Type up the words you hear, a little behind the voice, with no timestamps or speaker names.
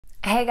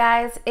Hey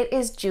guys, it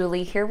is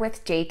Julie here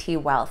with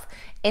JT.Wealth.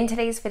 In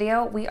today's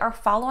video, we are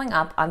following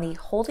up on the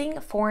Holding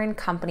Foreign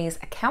Companies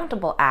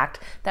Accountable Act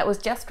that was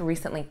just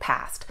recently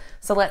passed.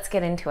 So let's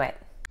get into it.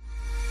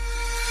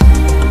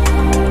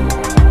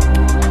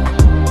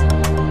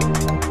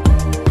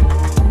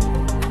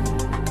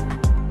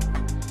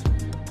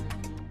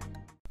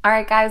 All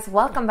right guys,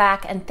 welcome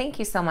back and thank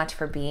you so much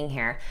for being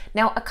here.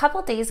 Now, a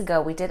couple days ago,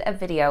 we did a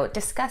video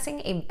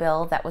discussing a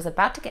bill that was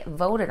about to get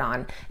voted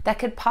on that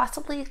could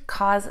possibly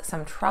cause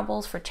some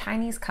troubles for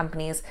Chinese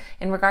companies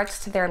in regards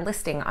to their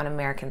listing on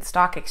American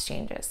stock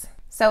exchanges.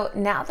 So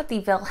now that the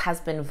bill has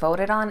been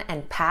voted on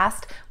and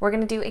passed, we're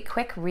going to do a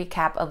quick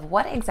recap of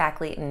what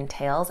exactly it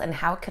entails and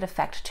how it could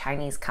affect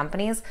Chinese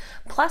companies,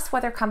 plus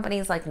whether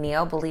companies like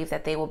Nio believe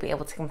that they will be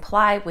able to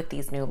comply with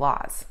these new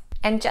laws.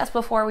 And just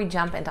before we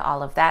jump into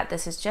all of that,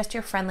 this is just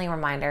your friendly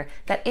reminder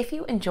that if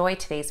you enjoyed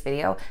today's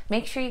video,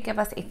 make sure you give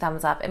us a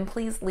thumbs up and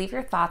please leave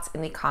your thoughts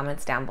in the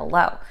comments down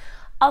below.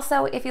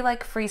 Also, if you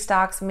like free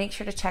stocks, make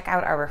sure to check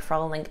out our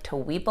referral link to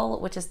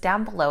Webull, which is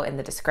down below in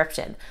the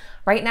description.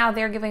 Right now,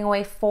 they're giving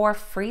away 4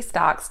 free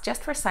stocks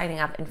just for signing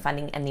up and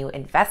funding a new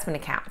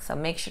investment account, so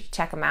make sure to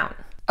check them out.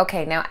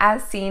 Okay, now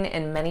as seen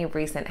in many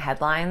recent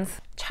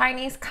headlines,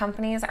 Chinese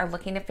companies are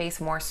looking to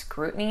face more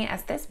scrutiny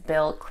as this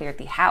bill cleared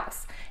the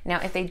House. Now,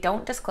 if they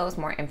don't disclose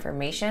more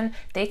information,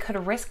 they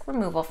could risk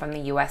removal from the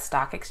US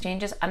stock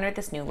exchanges under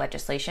this new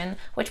legislation,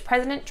 which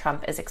President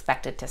Trump is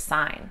expected to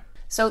sign.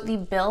 So the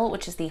bill,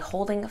 which is the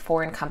Holding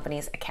Foreign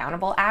Companies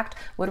Accountable Act,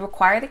 would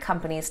require the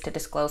companies to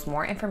disclose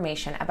more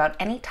information about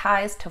any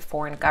ties to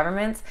foreign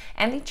governments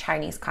and the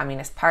Chinese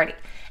Communist Party,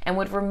 and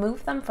would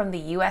remove them from the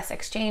US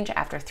exchange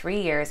after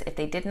 3 years if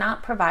they did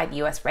not provide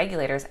US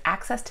regulators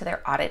access to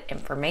their audit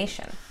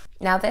information.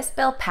 Now, this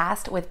bill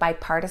passed with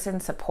bipartisan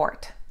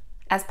support,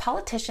 as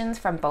politicians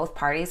from both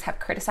parties have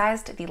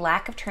criticized the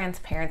lack of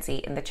transparency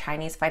in the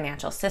Chinese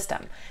financial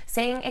system,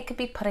 saying it could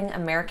be putting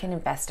American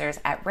investors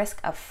at risk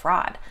of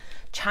fraud.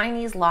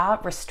 Chinese law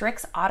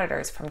restricts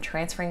auditors from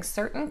transferring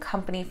certain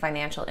company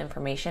financial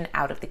information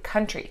out of the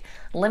country,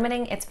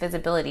 limiting its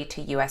visibility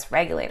to US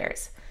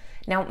regulators.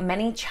 Now,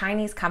 many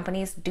Chinese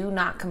companies do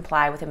not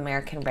comply with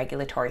American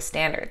regulatory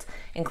standards,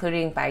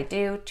 including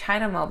Baidu,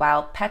 China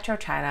Mobile,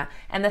 PetroChina,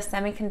 and the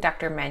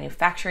Semiconductor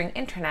Manufacturing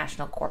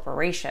International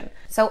Corporation.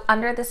 So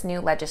under this new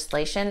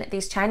legislation,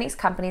 these Chinese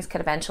companies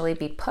could eventually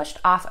be pushed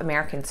off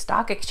American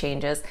stock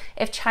exchanges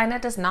if China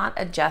does not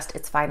adjust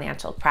its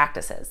financial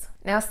practices.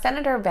 Now,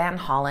 Senator Van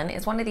Hollen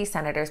is one of the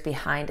senators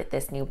behind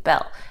this new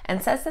bill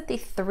and says that the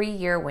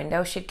 3-year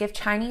window should give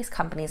Chinese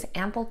companies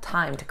ample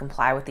time to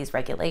comply with these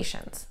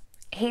regulations.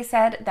 He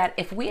said that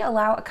if we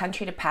allow a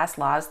country to pass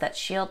laws that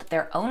shield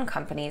their own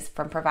companies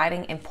from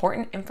providing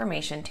important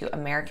information to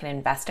American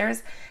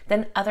investors,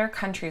 then other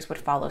countries would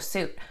follow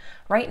suit.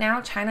 Right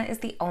now, China is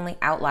the only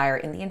outlier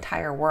in the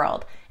entire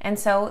world. And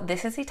so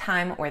this is a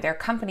time where their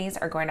companies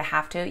are going to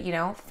have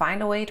to,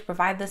 find a way to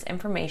provide this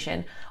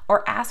information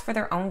or ask for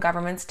their own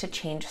governments to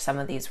change some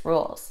of these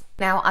rules.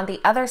 Now, on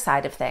the other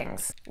side of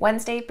things,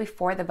 Wednesday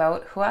before the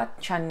vote, Hua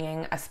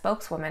Chunying, a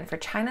spokeswoman for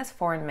China's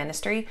foreign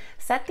ministry,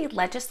 said the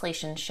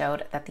legislation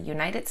showed that the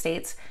United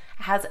States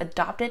has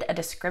adopted a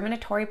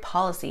discriminatory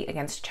policy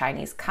against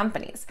Chinese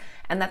companies,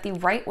 and that the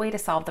right way to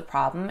solve the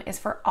problem is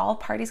for all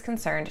parties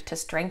concerned to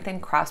strengthen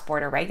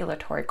cross-border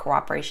regulatory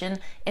cooperation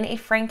in a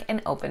frank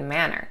and open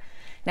manner.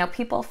 Now,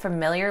 people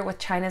familiar with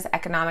China's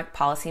economic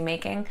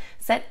policymaking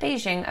said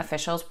Beijing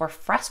officials were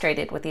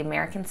frustrated with the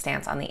American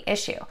stance on the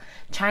issue.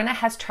 China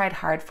has tried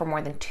hard for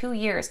more than 2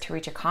 years to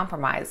reach a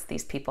compromise,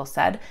 these people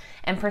said,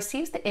 and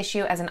perceives the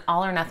issue as an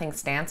all-or-nothing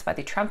stance by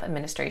the Trump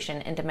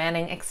administration in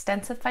demanding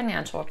extensive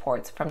financial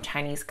reports from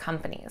Chinese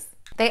companies.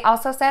 They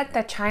also said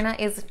that China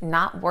is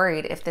not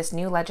worried if this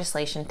new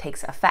legislation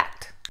takes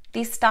effect.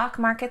 The stock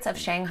markets of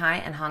Shanghai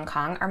and Hong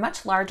Kong are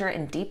much larger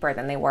and deeper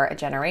than they were a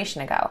generation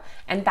ago,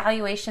 and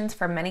valuations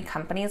for many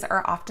companies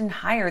are often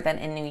higher than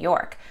in New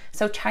York,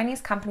 so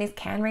Chinese companies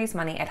can raise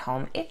money at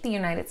home if the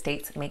United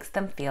States makes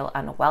them feel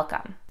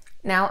unwelcome.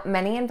 Now,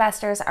 many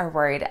investors are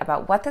worried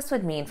about what this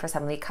would mean for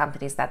some of the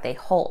companies that they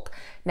hold.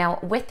 Now,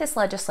 with this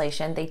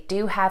legislation, they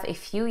do have a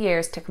few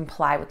years to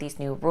comply with these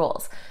new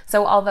rules.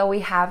 So although we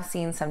have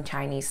seen some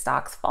Chinese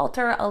stocks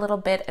falter a little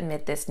bit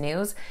amid this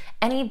news,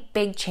 any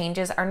big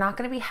changes are not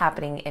going to be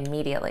happening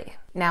immediately.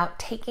 Now,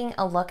 taking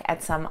a look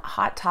at some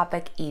hot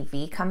topic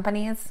EV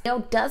companies,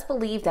 Nio does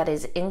believe that it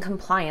is in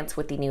compliance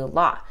with the new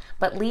law,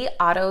 but Li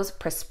Auto's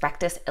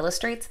prospectus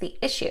illustrates the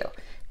issue.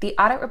 The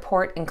audit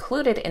report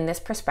included in this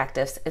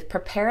prospectus is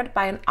prepared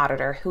by an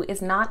auditor who is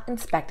not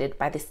inspected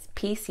by the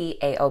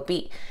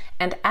PCAOB,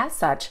 and as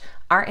such,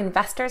 our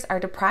investors are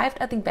deprived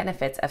of the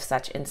benefits of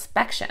such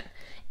inspection.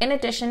 In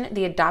addition,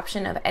 the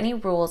adoption of any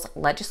rules,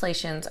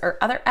 legislations, or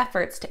other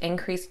efforts to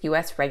increase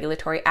U.S.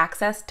 regulatory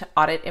access to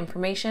audit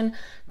information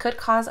could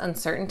cause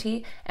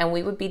uncertainty, and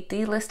we would be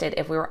delisted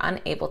if we were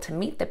unable to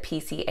meet the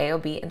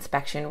PCAOB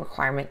inspection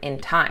requirement in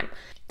time.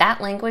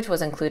 That language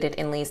was included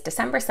in Li's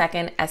December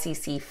 2nd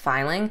SEC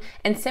filing,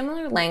 and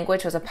similar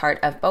language was a part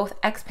of both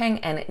Xpeng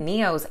and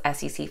Nio's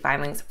SEC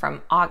filings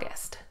from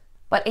August.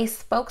 But a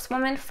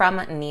spokeswoman from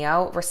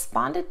Nio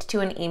responded to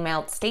an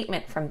emailed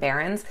statement from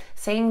Barron's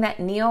saying that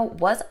Nio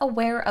was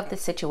aware of the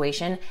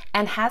situation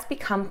and has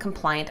become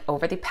compliant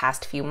over the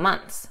past few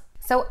months.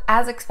 So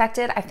as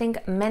expected, I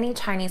think many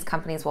Chinese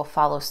companies will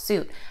follow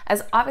suit,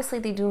 as obviously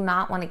they do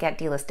not want to get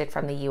delisted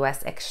from the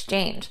US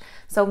exchange.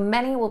 So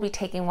many will be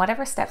taking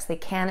whatever steps they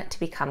can to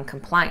become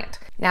compliant.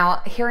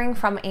 Now, hearing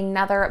from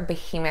another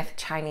behemoth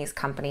Chinese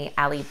company,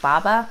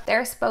 Alibaba,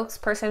 their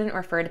spokesperson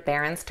referred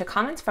Barron's to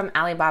comments from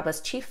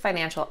Alibaba's chief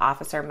financial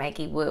officer,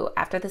 Maggie Wu,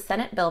 after the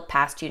Senate bill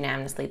passed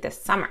unanimously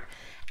this summer.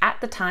 At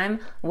the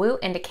time, Wu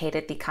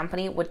indicated the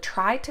company would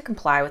try to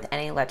comply with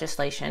any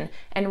legislation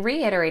and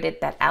reiterated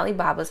that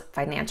Alibaba's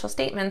financial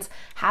statements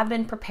have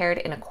been prepared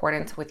in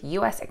accordance with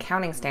U.S.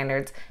 accounting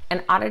standards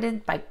and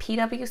audited by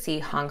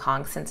PwC Hong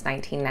Kong since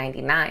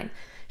 1999.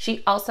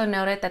 She also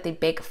noted that the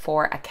Big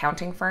Four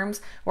accounting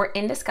firms were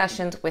in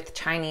discussions with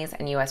Chinese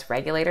and U.S.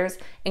 regulators,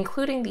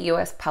 including the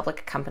U.S.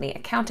 Public Company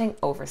Accounting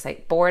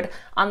Oversight Board,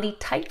 on the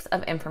types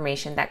of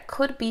information that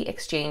could be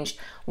exchanged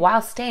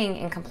while staying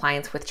in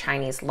compliance with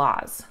Chinese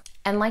laws.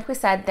 And like we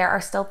said, there are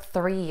still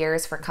 3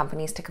 years for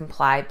companies to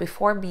comply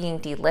before being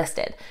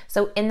delisted.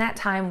 So in that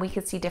time, we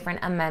could see different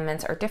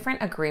amendments or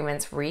different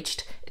agreements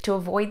reached to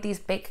avoid these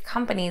big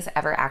companies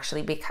ever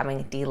actually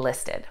becoming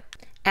delisted.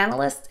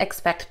 Analysts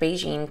expect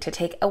Beijing to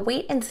take a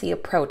wait-and-see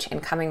approach in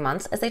coming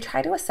months as they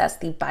try to assess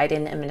the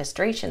Biden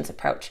administration's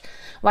approach.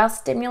 While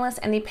stimulus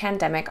and the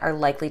pandemic are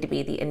likely to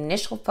be the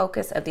initial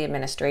focus of the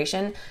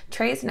administration,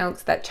 Trace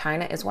notes that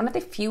China is one of the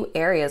few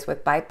areas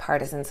with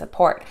bipartisan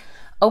support,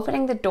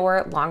 opening the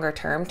door longer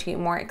term to a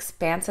more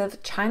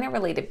expansive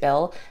China-related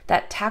bill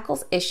that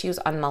tackles issues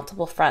on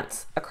multiple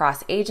fronts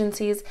across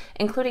agencies,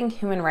 including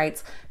human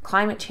rights,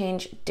 climate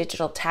change,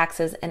 digital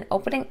taxes, and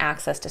opening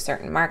access to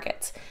certain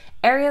markets.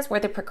 Areas where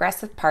the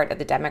progressive part of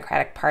the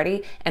Democratic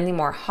Party and the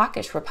more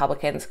hawkish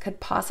Republicans could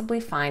possibly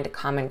find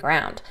common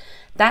ground.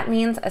 That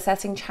means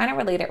assessing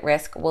China-related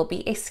risk will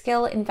be a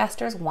skill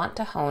investors want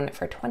to hone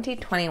for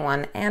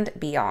 2021 and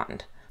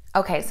beyond.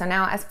 Okay, so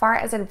now as far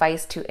as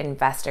advice to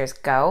investors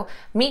go,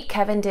 Meet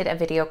Kevin did a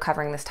video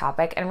covering this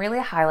topic and really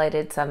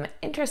highlighted some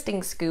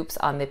interesting scoops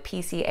on the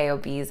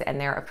PCAOBs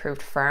and their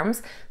approved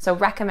firms, so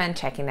recommend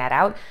checking that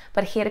out.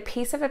 But he had a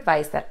piece of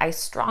advice that I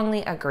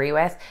strongly agree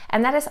with,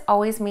 and that is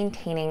always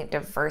maintaining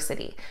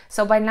diversity.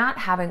 So by not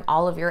having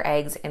all of your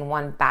eggs in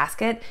one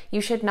basket,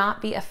 you should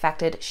not be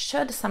affected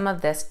should some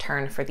of this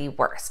turn for the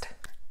worst.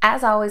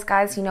 As always,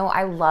 guys, you know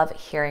I love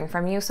hearing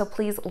from you, so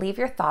please leave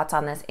your thoughts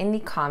on this in the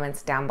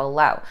comments down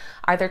below.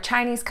 Are there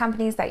Chinese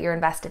companies that you're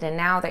invested in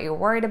now that you're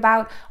worried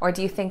about, or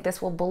do you think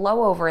this will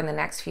blow over in the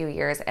next few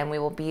years and we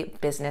will be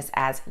business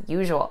as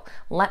usual?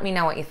 Let me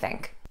know what you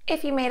think.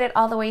 If you made it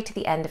all the way to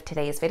the end of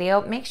today's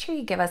video, make sure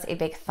you give us a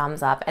big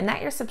thumbs up and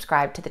that you're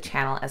subscribed to the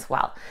channel as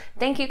well.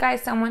 Thank you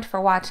guys so much for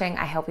watching.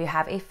 I hope you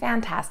have a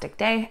fantastic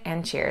day,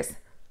 and cheers.